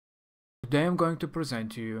Today I'm going to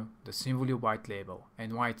present to you the Symfony white label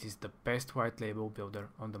and why it is the best white label builder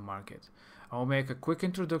on the market. I will make a quick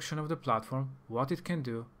introduction of the platform, what it can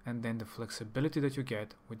do, and then the flexibility that you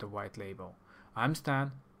get with the white label. I'm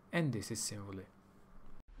Stan and this is Symfony.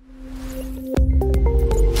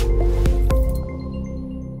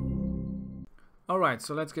 Alright,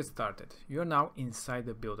 so let's get started. You're now inside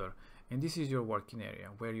the builder and this is your working area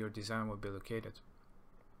where your design will be located.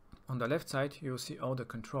 On the left side you'll see all the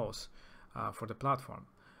controls for the platform,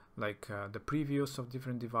 like the previews of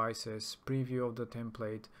different devices, preview of the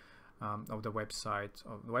template of the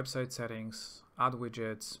website settings, add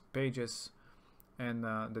widgets, pages, and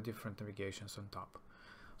the different navigations on top.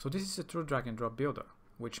 So this is a true drag and drop builder,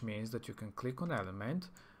 which means that you can click on element,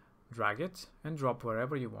 drag it, and drop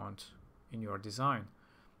wherever you want in your design.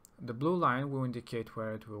 The blue line will indicate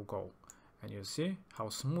where it will go, and you'll see how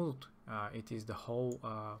smooth it is, the whole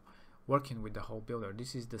working with the whole builder.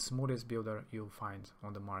 This is the smoothest builder you'll find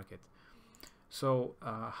on the market. So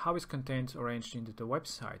how is content arranged into the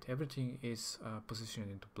website? Everything is positioned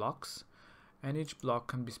into blocks, and each block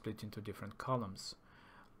can be split into different columns.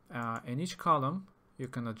 In each column you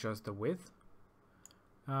can adjust the width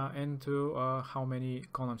and to how many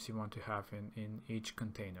columns you want to have in each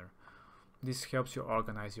container. This helps you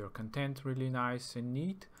organize your content really nice and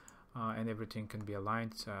neat, and everything can be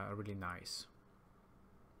aligned really nice.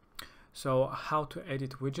 So how to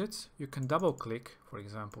edit widgets? You can double click, for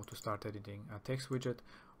example, to start editing a text widget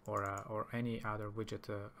or any other widget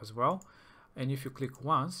as well. And if you click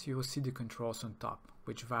once, you will see the controls on top,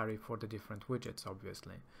 which vary for the different widgets,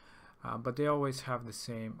 obviously. But they always have the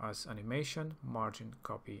same as animation, margin,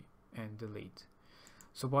 copy, and delete.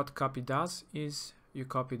 So what copy does is you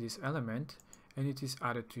copy this element and it is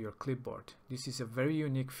added to your clipboard. This is a very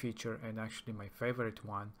unique feature and actually my favorite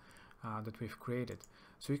one that we've created.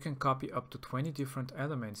 So you can copy up to 20 different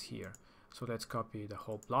elements here. So let's copy the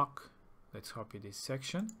whole block. Let's copy this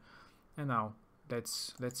section. And now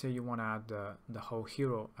let's say you want to add the whole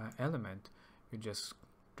hero element. You just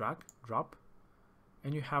drag, drop,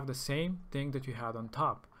 and you have the same thing that you had on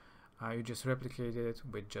top. You just replicate it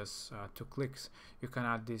with just 2 clicks. You can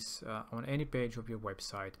add this on any page of your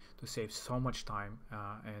website to save so much time,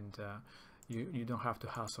 and you don't have to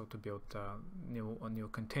hassle to build new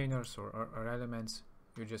containers or elements.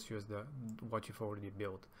 You just use what you've already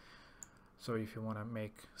built. So if you want to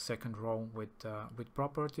make second row with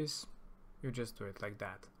properties, you just do it like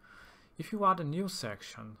that. If you add a new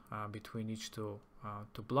section between each two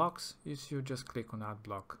blocks, you just click on Add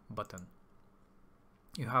Block button.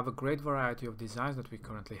 You have a great variety of designs that we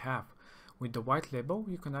currently have. With the white label,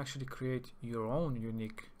 you can actually create your own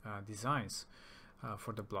unique designs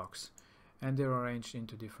for the blocks, and they're arranged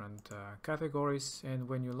into different categories, and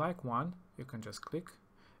when you like one, you can just click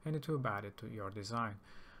and it will be added to your design.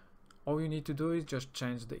 All you need to do is just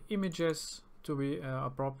change the images to be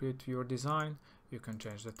appropriate to your design. You can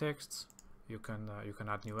change the texts, you can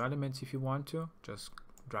add new elements if you want to, just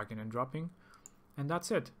dragging and dropping. And that's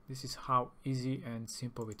it. This is how easy and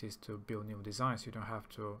simple it is to build new designs. You don't have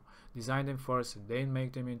to design them first and then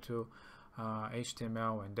make them into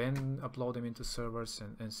HTML and then upload them into servers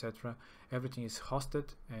and etc. Everything is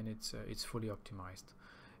hosted and it's fully optimized.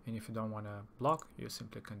 And if you don't want to block, you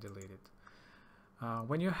simply can delete it.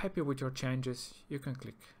 When you're happy with your changes, you can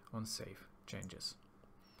click on Save Changes.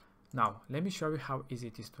 Now let me show you how easy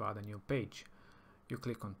it is to add a new page. You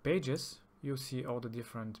click on Pages. You'll see all the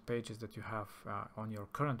different pages that you have on your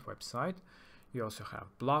current website. You also have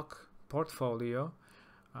blog, portfolio,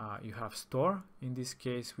 you have store. In this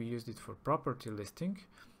case we used it for property listing,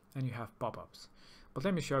 and you have pop-ups. But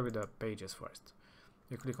let me show you the pages first.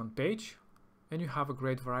 You click on page and you have a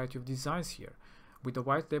great variety of designs here. With the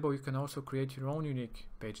white label you can also create your own unique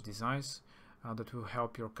page designs that will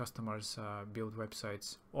help your customers build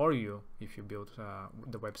websites, or you, if you build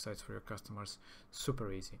the websites for your customers,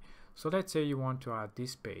 super easy. So let's say you want to add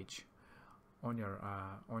this page on your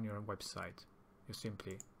website. You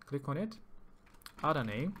simply click on it, add a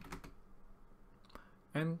name,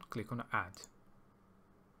 and click on Add.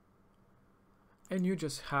 And you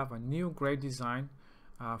just have a new great design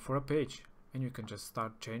for a page. And you can just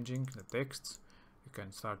start changing the texts. You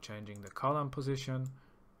can start changing the column position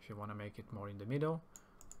if you want to make it more in the middle,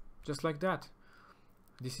 just like that.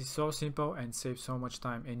 This is so simple and saves so much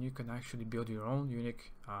time, and you can actually build your own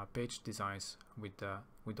unique page designs with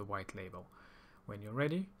the white label. When you're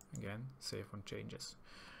ready, again, save on changes.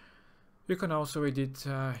 You can also edit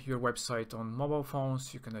your website on mobile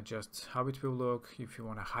phones. You can adjust how it will look. If you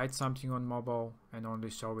want to hide something on mobile and only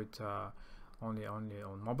show it only on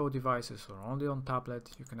mobile devices or only on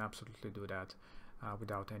tablet, you can absolutely do that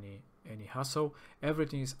without any any hassle.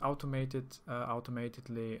 Everything is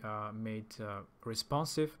automatically made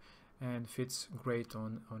responsive and fits great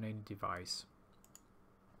on any device.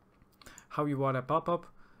 How you want a pop-up?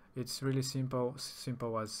 It's really simple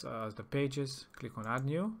as the pages. Click on Add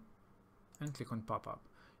New and click on Pop-up.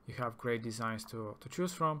 You have great designs to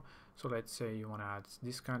choose from. So let's say you want to add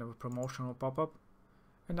this kind of a promotional pop-up,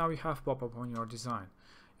 and now you have pop-up on your design.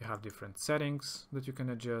 You have different settings that you can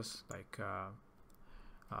adjust, like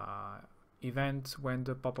event when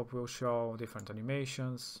the pop-up will show, different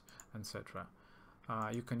animations, etc.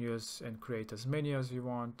 You can use and create as many as you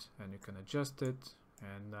want, and you can adjust it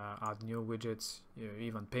and add new widgets,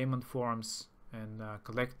 even payment forms, and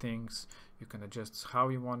collect things. You can adjust how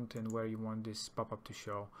you want and where you want this pop-up to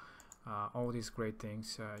show. All these great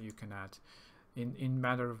things you can add in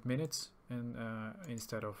matter of minutes, and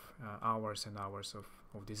instead of hours and hours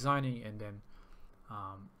of designing and then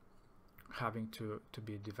having to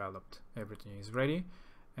be developed. Everything is ready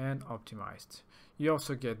and optimized. You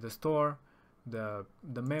also get the store, the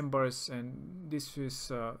members, and this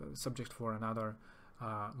is subject for another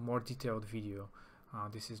more detailed video.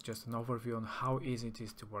 This is just an overview on how easy it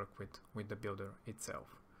is to work with the builder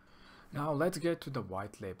itself. Now let's get to the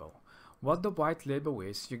white label. What the white label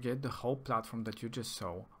is, you get the whole platform that you just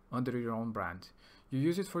saw under your own brand. You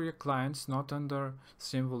use it for your clients, not under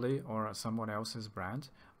Symvoli or someone else's brand,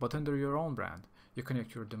 but under your own brand. You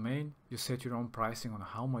connect your domain, you set your own pricing on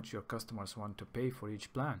how much your customers want to pay for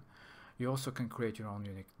each plan. You also can create your own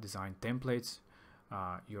unique design templates,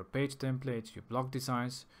 your page templates, your blog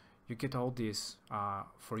designs. You get all this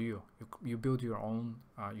for you. You build your own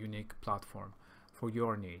unique platform for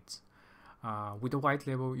your needs. With the white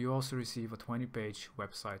label, you also receive a 20-page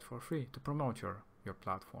website for free to promote your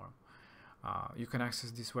platform. You can access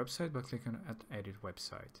this website by clicking at Edit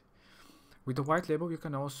Website. With the white label, you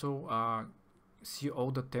can also see all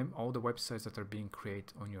the websites that are being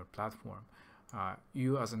created on your platform.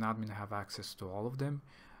 You as an admin have access to all of them.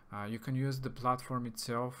 You can use the platform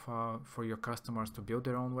itself for your customers to build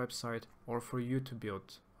their own website, or for you to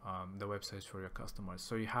build the websites for your customers.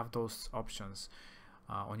 So you have those options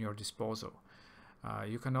on your disposal.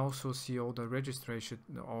 You can also see all the registered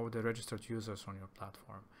users on your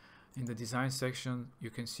platform. In the design section, you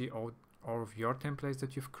can see all of your templates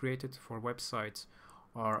that you've created for websites,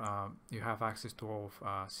 or you have access to all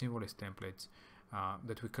of Symvoli's templates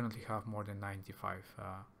that we currently have more than 95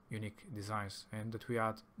 unique designs, and that we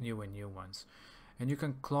add new ones. And you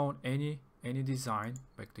can clone any design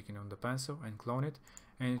by clicking on the pencil and clone it,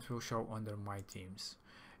 and it will show under My Themes.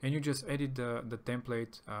 And you just edit the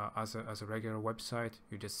template as a regular website.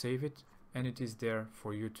 You just save it, and it is there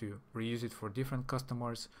for you to reuse it for different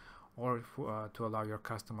customers, or to allow your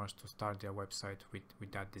customers to start their website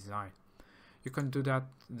with that design. You can do that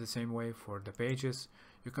the same way for the pages.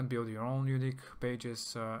 You can build your own unique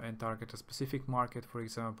pages and target a specific market, for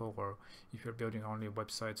example, or if you're building only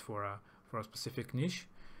websites for a specific niche,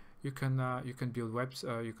 you can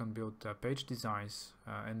build page designs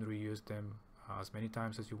and reuse them as many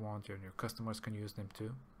times as you want. Your customers can use them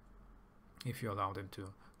too, if you allow them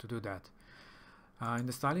to do that. In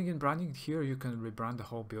the styling and branding, here you can rebrand the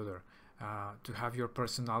whole builder to have your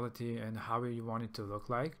personality and how you want it to look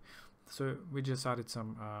like. So we just added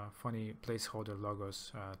some funny placeholder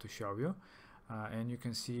logos to show you, and you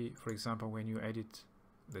can see, for example, when you edit,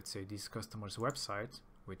 let's say, this customer's website,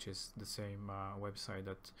 which is the same website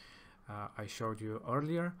that I showed you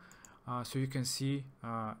earlier. So you can see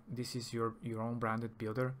this is your own branded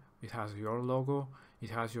builder. It has your logo, it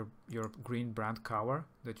has your green brand color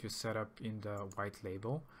that you set up in the white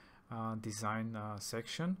label design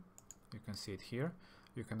section. You can see it here.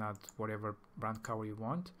 You can add whatever brand color you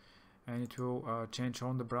want, and it will change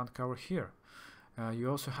on the brand color here. You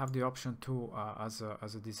also have the option to, as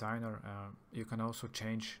a designer, you can also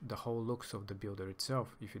change the whole looks of the builder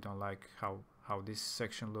itself. If you don't like how this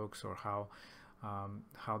section looks, or how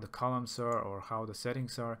the columns are, or how the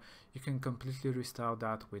settings are, you can completely restyle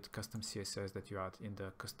that with custom CSS that you add in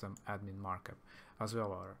the custom admin markup, as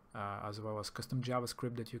well as custom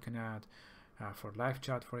JavaScript that you can add for live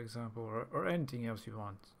chat, for example, or anything else you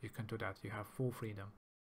want. You can do that. You have full freedom.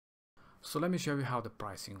 So let me show you how the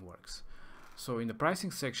pricing works. So in the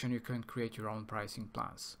pricing section, you can create your own pricing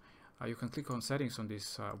plans. You can click on settings on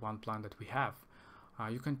this one plan that we have.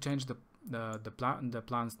 You can change the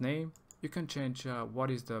plan's name. You can change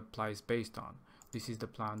what is the price based on. This is the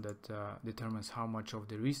plan that determines how much of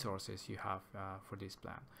the resources you have for this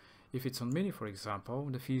plan. If it's on mini, for example,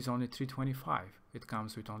 the fee is only $3.25. It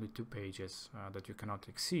comes with only 2 pages that you cannot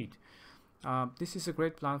exceed. This is a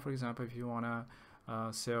great plan, for example, if you want to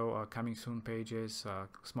sell coming soon pages,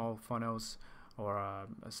 small funnels, or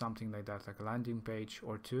something like that, like a landing page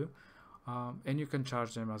or two, and you can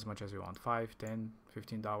charge them as much as you want, $5, $10,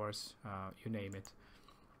 $15, you name it.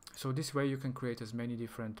 So this way you can create as many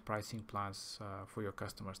different pricing plans for your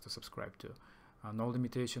customers to subscribe to. No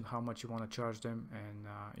limitation how much you want to charge them, and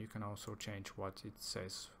you can also change what it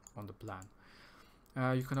says on the plan.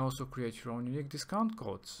 You can also create your own unique discount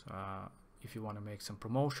codes if you want to make some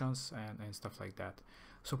promotions and stuff like that.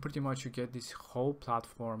 So pretty much you get this whole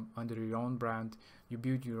platform under your own brand. You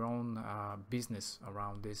build your own business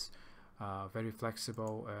around this, very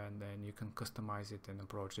flexible, and then you can customize it and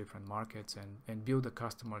approach different markets and build a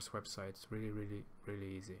customer's websites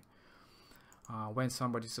really easy. When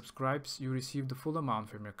somebody subscribes, you receive the full amount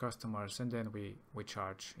from your customers, and then we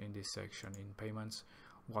charge in this section in payments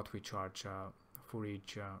what we charge for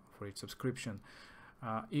each subscription.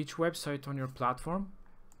 Each website on your platform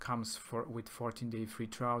comes with 14-day free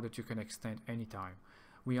trial that you can extend anytime.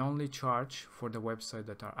 We only charge for the websites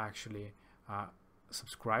that are actually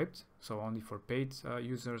subscribed, so only for paid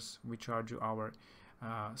users we charge you our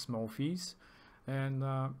small fees, and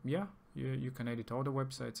yeah, you can edit all the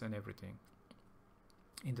websites and everything.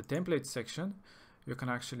 In the templates section, you can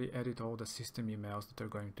actually edit all the system emails that are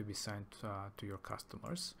going to be sent to your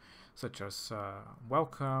customers, such as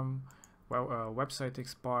welcome, website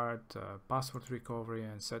expired, password recovery,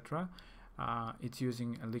 etc. It's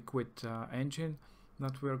using a Liquid engine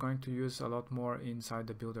that we're going to use a lot more inside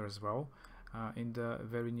the builder as well in the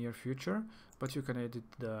very near future. But you can edit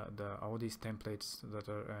all these templates that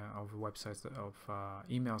are of websites, of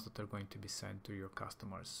emails that are going to be sent to your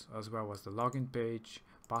customers, as well as the login page,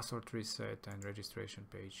 password reset, and registration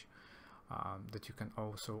page that you can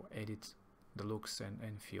also edit the looks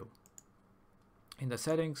and feel. In the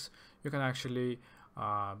settings, you can actually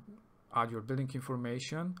add your billing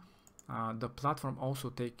information. The platform also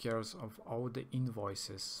takes care of all the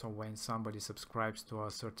invoices. So when somebody subscribes to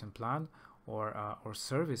a certain plan or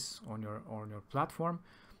service on your platform,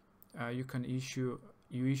 you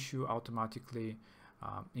issue automatically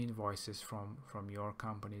invoices from your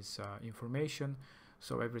company's information.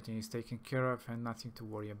 So everything is taken care of and nothing to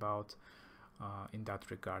worry about in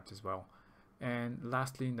that regard as well. And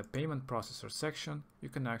lastly, in the payment processor section, you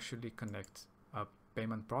can actually connect a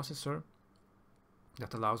payment processor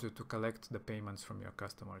that allows you to collect the payments from your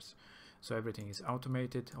customers. So everything is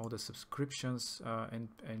automated, all the subscriptions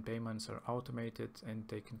and payments are automated and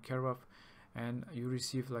taken care of, and you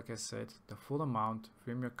receive, like I said, the full amount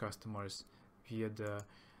from your customers via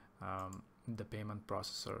the payment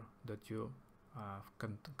processor that you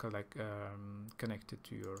connected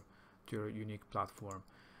to your unique platform.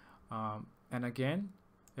 And again,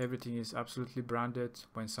 everything is absolutely branded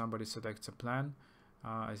when somebody selects a plan,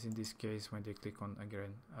 as in this case when they click on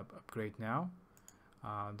again upgrade now,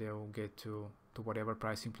 they'll get to whatever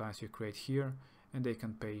pricing plans you create here, and they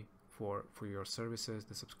can pay for your services,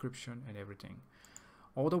 the subscription and everything.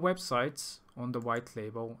 All the websites on the white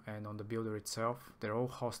label and on the builder itself, they're all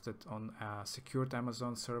hosted on secured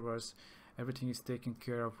Amazon servers. Everything is taken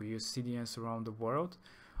care of. We use CDNs around the world.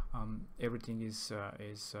 Everything is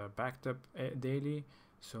backed up daily,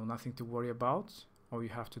 so nothing to worry about. All you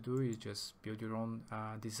have to do is just build your own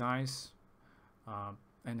designs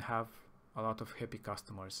and have a lot of happy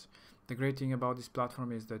customers. The great thing about this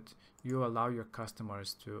platform is that you allow your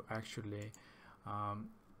customers to actually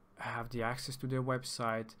have the access to their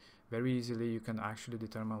website very easily. You can actually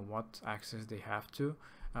determine what access they have to,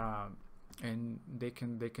 and they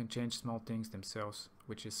can change small things themselves,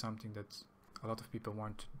 which is something that a lot of people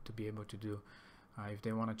want to be able to do. If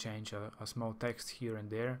they want to change a small text here and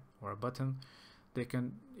there or a button, they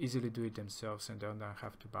can easily do it themselves and don't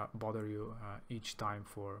have to bother you each time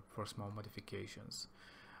for small modifications.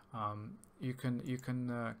 You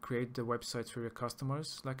can create the websites for your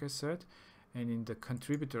customers, like I said, and in the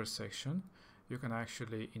contributor section you can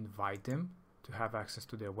actually invite them to have access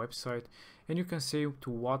to their website, and you can say to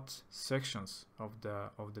what sections of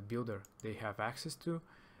the builder they have access to,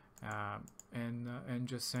 and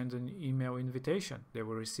just send an email invitation. They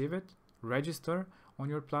will receive it, register on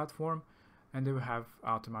your platform, and they will have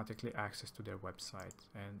automatically access to their website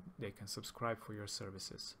and they can subscribe for your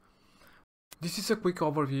services. This is a quick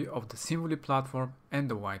overview of the Symfony platform and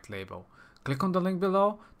the white label. Click on the link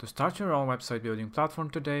below to start your own website building platform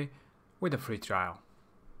today with a free trial.